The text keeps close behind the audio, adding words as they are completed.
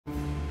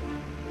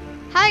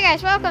Hi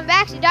guys, welcome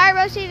back to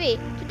Dario TV.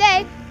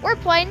 Today, we're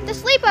playing the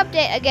sleep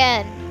update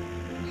again.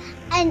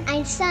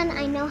 And son,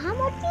 I know how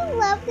much you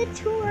love the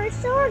tour,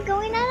 so we're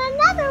going on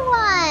another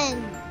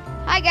one.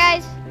 Hi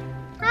guys.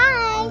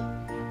 Hi.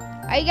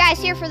 Are you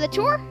guys here for the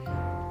tour?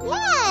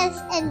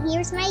 Yes, and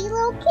here's my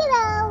little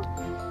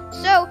kiddo.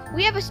 So,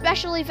 we have a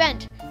special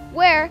event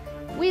where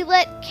we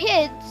let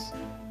kids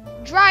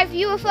drive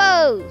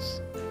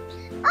UFOs.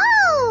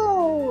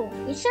 Oh,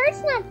 you sure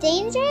it's not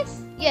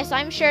dangerous? Yes,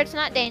 I'm sure it's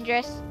not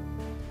dangerous.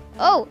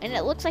 Oh, and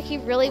it looks like he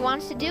really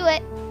wants to do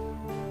it.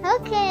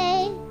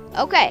 Okay.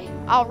 Okay,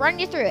 I'll run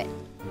you through it.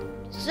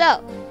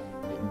 So,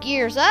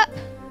 gears up.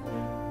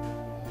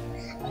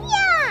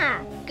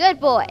 Yeah. Good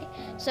boy.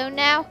 So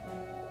now,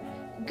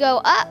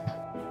 go up.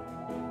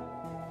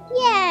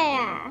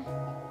 Yeah.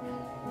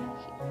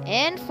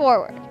 And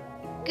forward.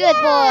 Good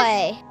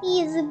boy.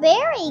 He's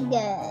very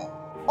good.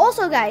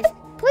 Also guys,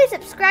 please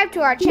subscribe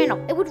to our channel.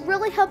 It would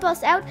really help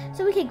us out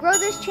so we can grow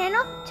this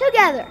channel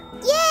together.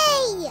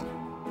 Yay!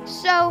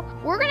 So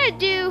we're gonna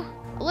do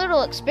a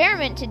little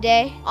experiment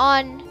today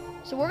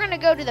so we're gonna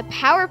go to the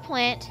power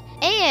plant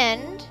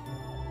and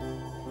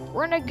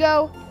we're gonna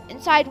go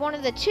inside one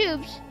of the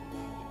tubes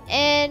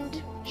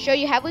and show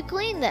you how we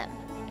clean them.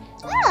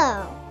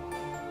 Oh.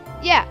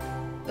 Yeah,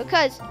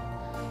 because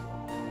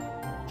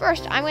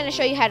first I'm gonna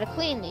show you how to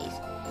clean these.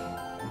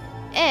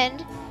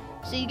 And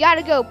so you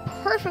gotta go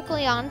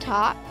perfectly on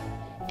top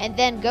and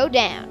then go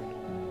down.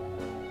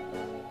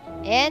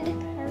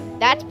 And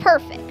that's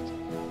perfect.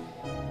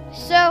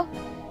 So,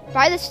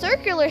 by the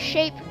circular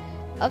shape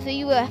of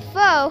the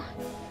UFO,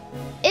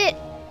 it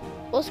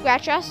will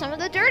scratch off some of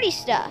the dirty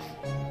stuff.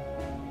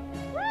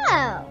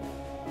 Oh.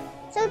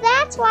 So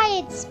that's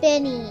why it's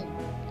spinning.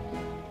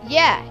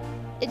 Yeah,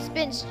 it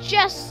spins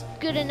just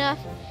good enough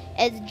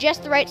at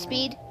just the right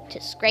speed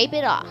to scrape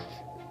it off.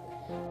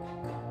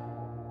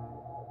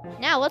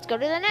 Now let's go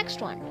to the next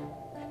one.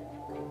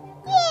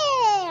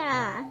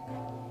 Yeah.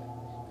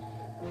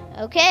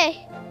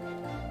 Okay.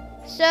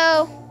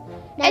 So,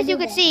 as you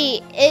can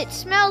see, it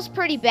smells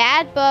pretty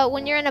bad, but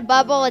when you're in a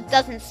bubble, it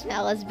doesn't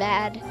smell as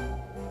bad.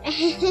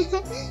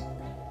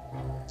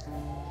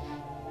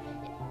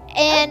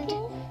 And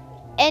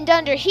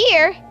under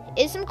here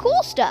is some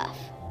cool stuff.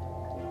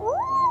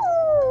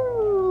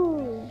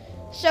 Ooh.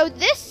 So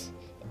this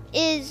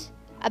is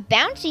a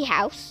bouncy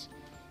house,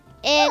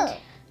 and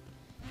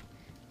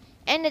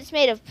it's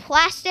made of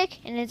plastic,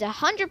 and it's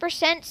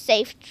 100%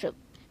 safe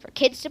for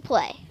kids to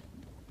play.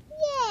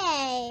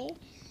 Yay.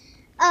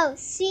 Oh,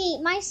 see,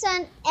 my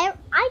son, I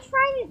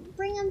try to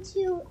bring him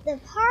to the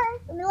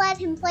park and let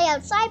him play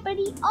outside, but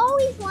he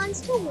always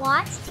wants to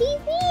watch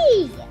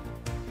TV.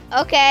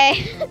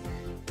 Okay.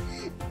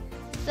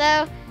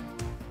 So,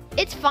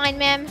 it's fine,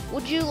 ma'am.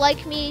 Would you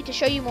like me to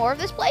show you more of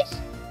this place?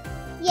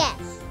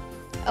 Yes.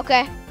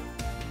 Okay.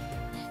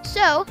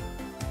 So,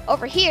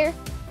 over here,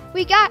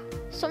 we got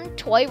some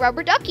toy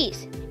rubber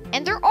duckies.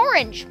 And they're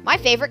orange, my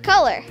favorite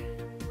color.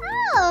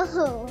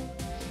 Oh.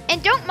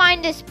 And don't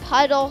mind this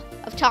puddle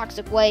of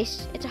toxic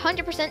waste. It's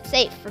 100%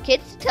 safe for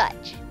kids to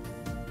touch.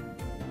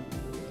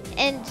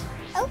 And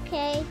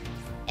okay.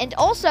 And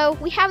also,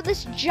 we have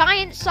this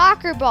giant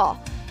soccer ball.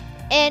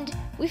 And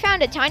we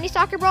found a tiny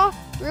soccer ball,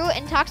 threw it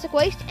in toxic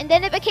waste, and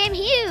then it became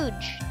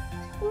huge.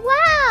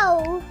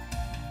 Wow.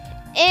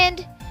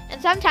 And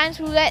sometimes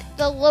we let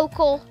the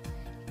local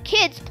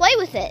kids play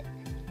with it.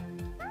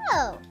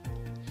 Oh.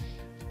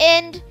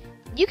 And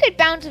you could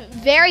bounce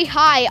very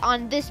high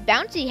on this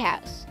bouncy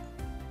house.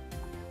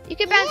 You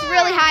can bounce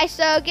really high,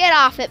 so get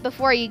off it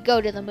before you go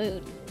to the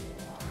moon.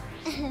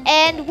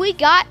 And we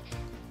got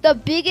the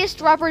biggest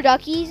rubber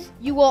duckies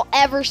you will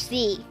ever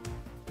see.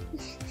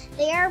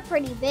 They are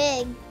pretty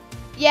big.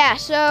 Yeah,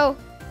 so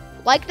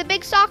like the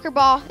big soccer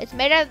ball, it's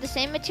made out of the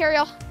same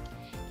material,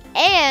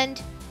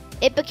 and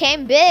it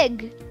became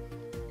big.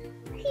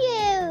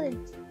 Huge.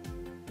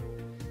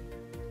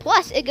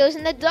 Plus, it goes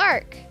in the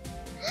dark.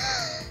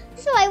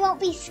 So I won't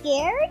be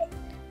scared?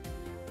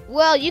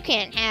 Well, you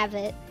can't have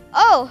it.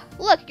 Oh,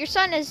 look, your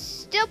son is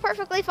still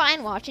perfectly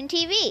fine watching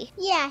TV.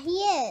 Yeah, he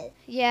is.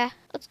 Yeah,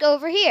 let's go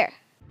over here.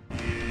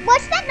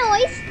 What's that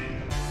noise?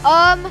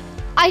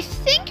 I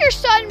think your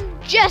son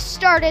just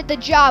started the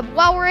job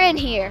while we're in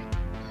here.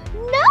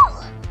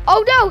 No!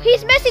 Oh no,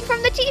 he's missing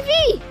from the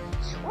TV!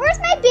 Where's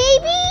my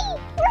baby?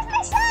 Where's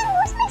my son?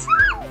 Where's my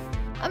son?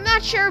 I'm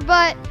not sure,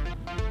 but...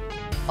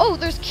 Oh,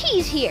 there's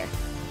keys here.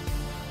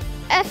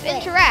 F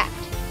interact.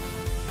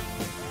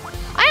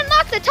 I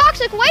unlocked the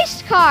toxic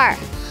waste car!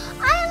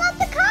 I unlocked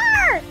the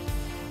car!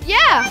 Yeah!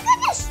 Oh my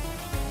goodness!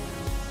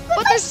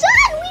 But my son!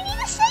 We need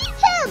to save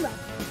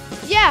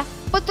him! Yeah,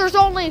 but there's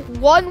only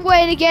one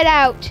way to get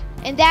out,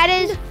 and that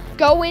is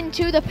go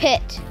into the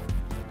pit.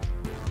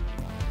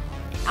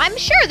 I'm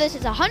sure this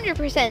is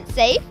 100%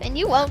 safe, and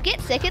you won't get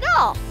sick at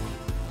all.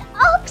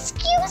 Oh,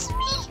 excuse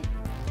me?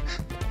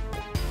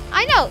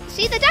 I know.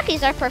 See, the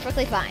duckies are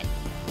perfectly fine.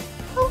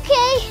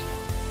 Okay.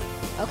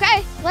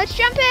 Okay, let's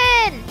jump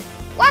in.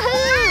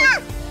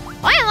 Wahoo!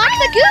 I unlocked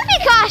the Goopy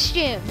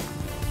costume.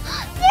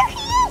 There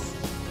he is.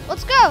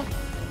 Let's go.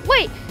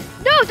 Wait,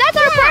 no, Whoa, that's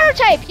our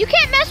prototype. You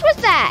can't mess with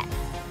that.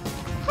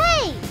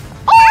 Hey!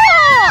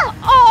 Oh!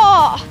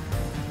 Oh!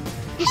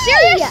 You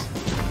serious?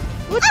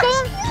 What's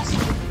going on?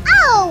 Excuse me.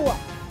 Ow!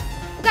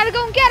 We gotta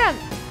go and get him.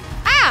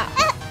 Ah!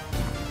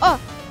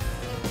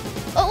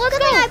 Oh, let's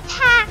go. I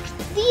packed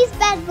these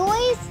bad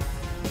boys.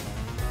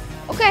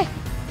 Okay,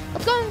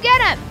 let's go and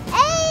get him.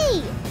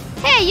 Hey!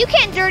 Hey, you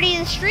can't dirty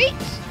the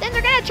streets. Then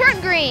they're gonna turn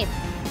green.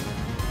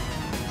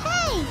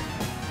 Hey!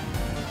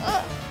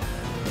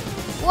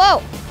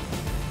 Whoa.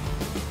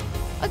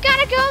 I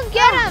gotta go and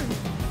get him.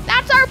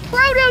 That's our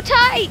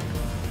prototype.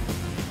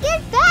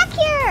 Get back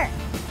here!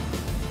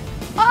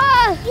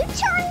 You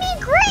turned me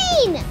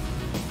green!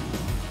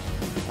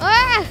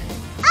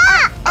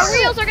 Our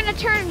wheels are gonna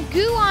turn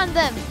goo on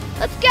them.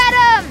 Let's get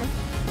him.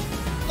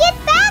 Get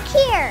back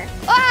here!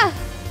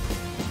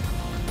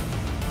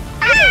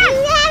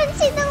 You haven't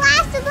seen the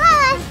last of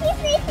us! He's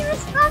making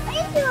us bump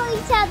into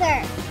each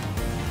other!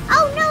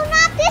 Oh no,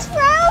 not this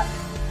road!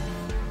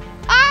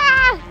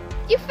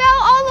 You fell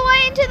all the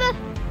way into the...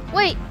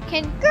 Wait,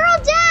 Girl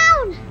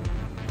down!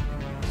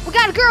 We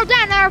got a girl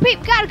down now, repeat,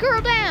 we got a girl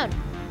down.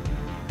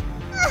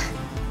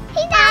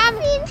 He knocked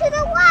me into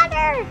the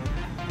water!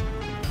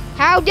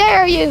 How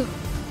dare you?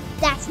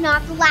 That's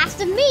not the last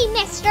of me,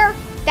 mister!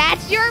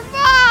 That's your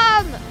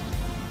mom!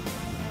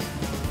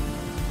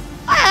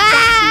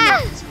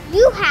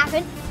 You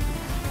haven't.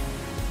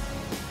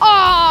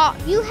 Oh,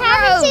 you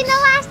haven't seen the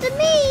last of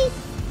me.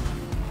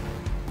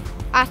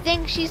 I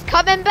think she's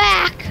coming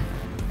back.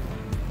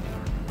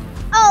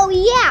 Oh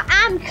yeah,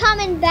 I'm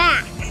coming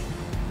back.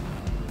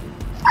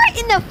 Right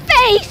in the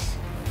face.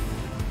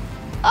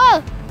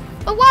 Oh,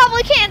 the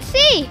Wobbly can't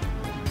see.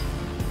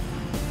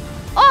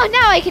 Oh,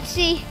 now I can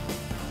see.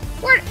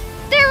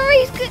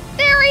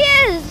 There he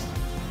is.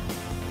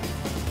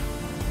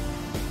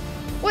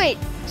 Wait,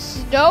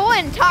 snow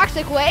and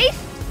toxic waste?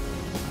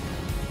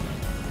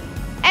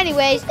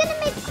 Anyways, he's gonna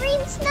make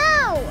green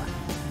snow.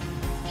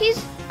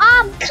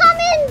 I'm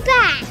coming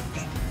back.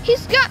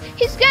 He's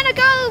gonna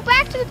go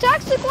back to the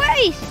toxic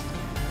waste.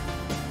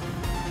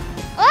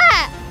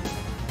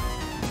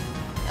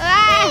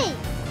 Hey,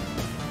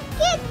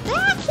 get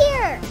back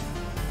here.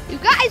 You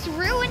guys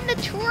ruin the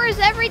tours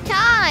every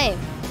time.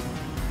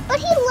 But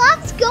he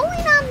loves going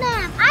on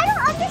them. I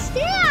don't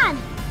understand.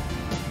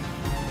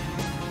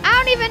 I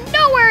don't even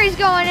know where he's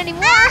going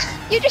anymore.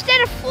 You just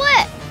did a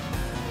flip.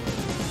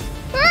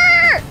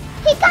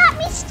 He got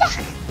me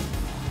stuck.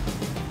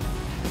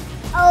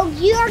 Oh,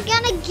 you're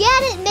gonna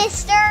get it,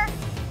 mister.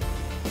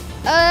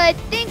 I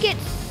think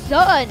it's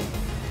sun.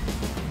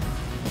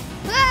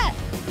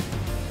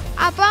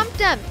 I bumped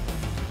him.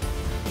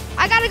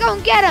 I gotta go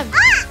and get him.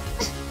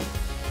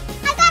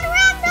 I got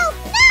around.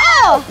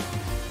 No.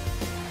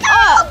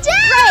 Oh,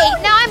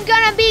 great. Now I'm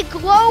gonna be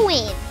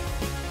glowing.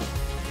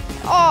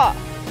 Oh.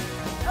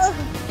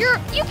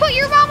 You put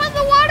your mom in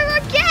the water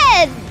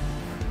again.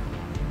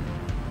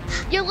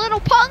 You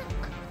little punk.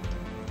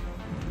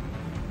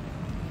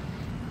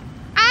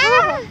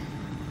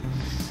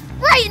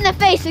 Right in the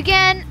face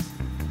again.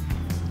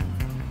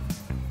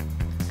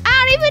 I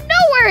don't even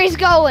know where he's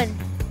going.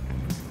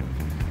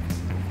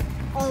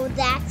 Oh,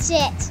 that's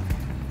it.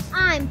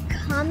 I'm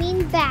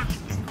coming back.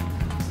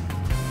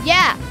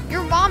 Yeah,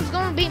 your mom's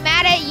gonna be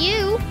mad at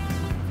you.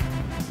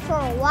 For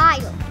a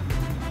while.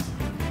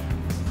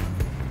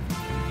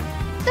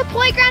 The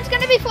playground's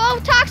gonna be full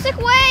of toxic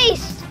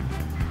waste.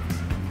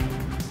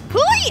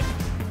 Hooey!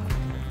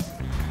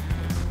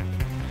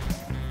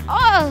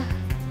 Oh.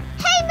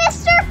 Hey,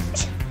 mister!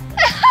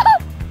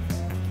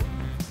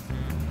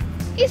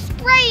 He's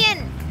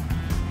spraying.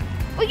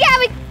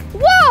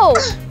 Whoa!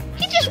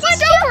 He just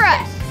went over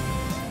us.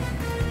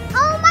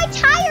 Oh, my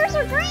tires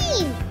are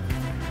green.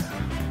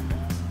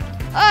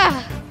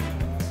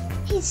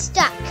 He's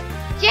stuck.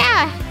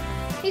 Yeah,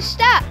 he's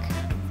stuck.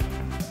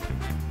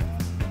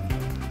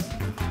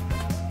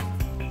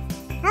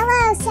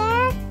 Hello,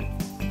 sir.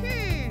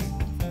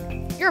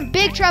 You're in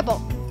big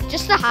trouble.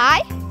 Just a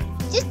hi?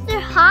 Just a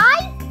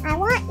hi? I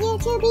want you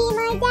to be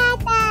my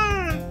dada.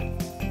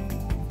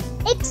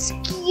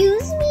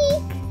 Excuse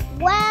me?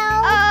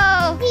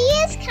 Well, he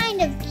is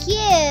kind of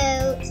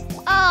cute.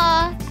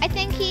 I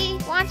think he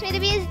wants me to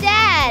be his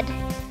dad.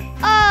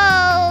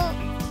 Oh,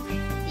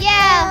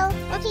 yeah,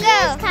 well, let's he go. He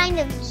is kind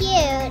of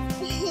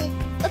cute.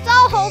 Let's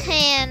all hold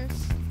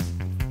hands.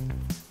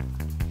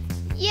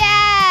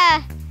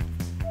 Yeah.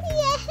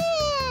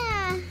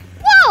 Yeah.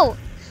 Whoa.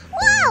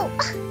 Whoa.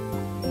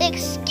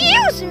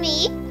 Excuse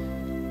me.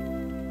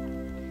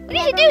 We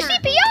need to do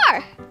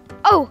CPR.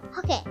 Oh.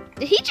 Okay.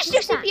 Did he just do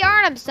CPR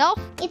on himself?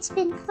 It's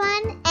been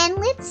fun, and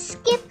let's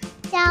skip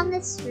down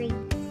the street.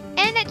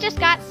 And it just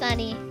got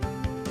sunny.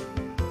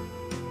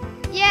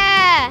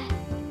 Yeah.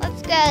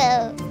 Let's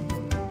go.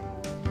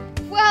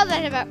 Well,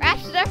 that about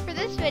wraps it up for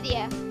this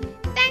video.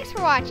 Thanks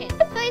for watching.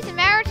 Please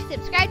remember to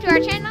subscribe to our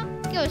channel,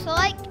 give us a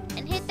like,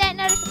 and hit that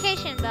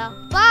notification bell.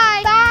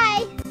 Bye.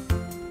 Bye.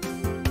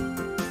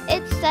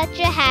 It's such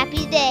a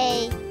happy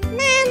day.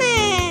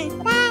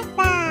 Mama.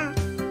 Papa.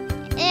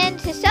 And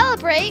to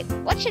celebrate,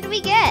 what should we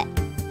get?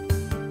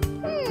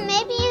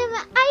 Maybe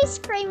an ice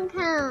cream.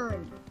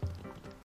 cone.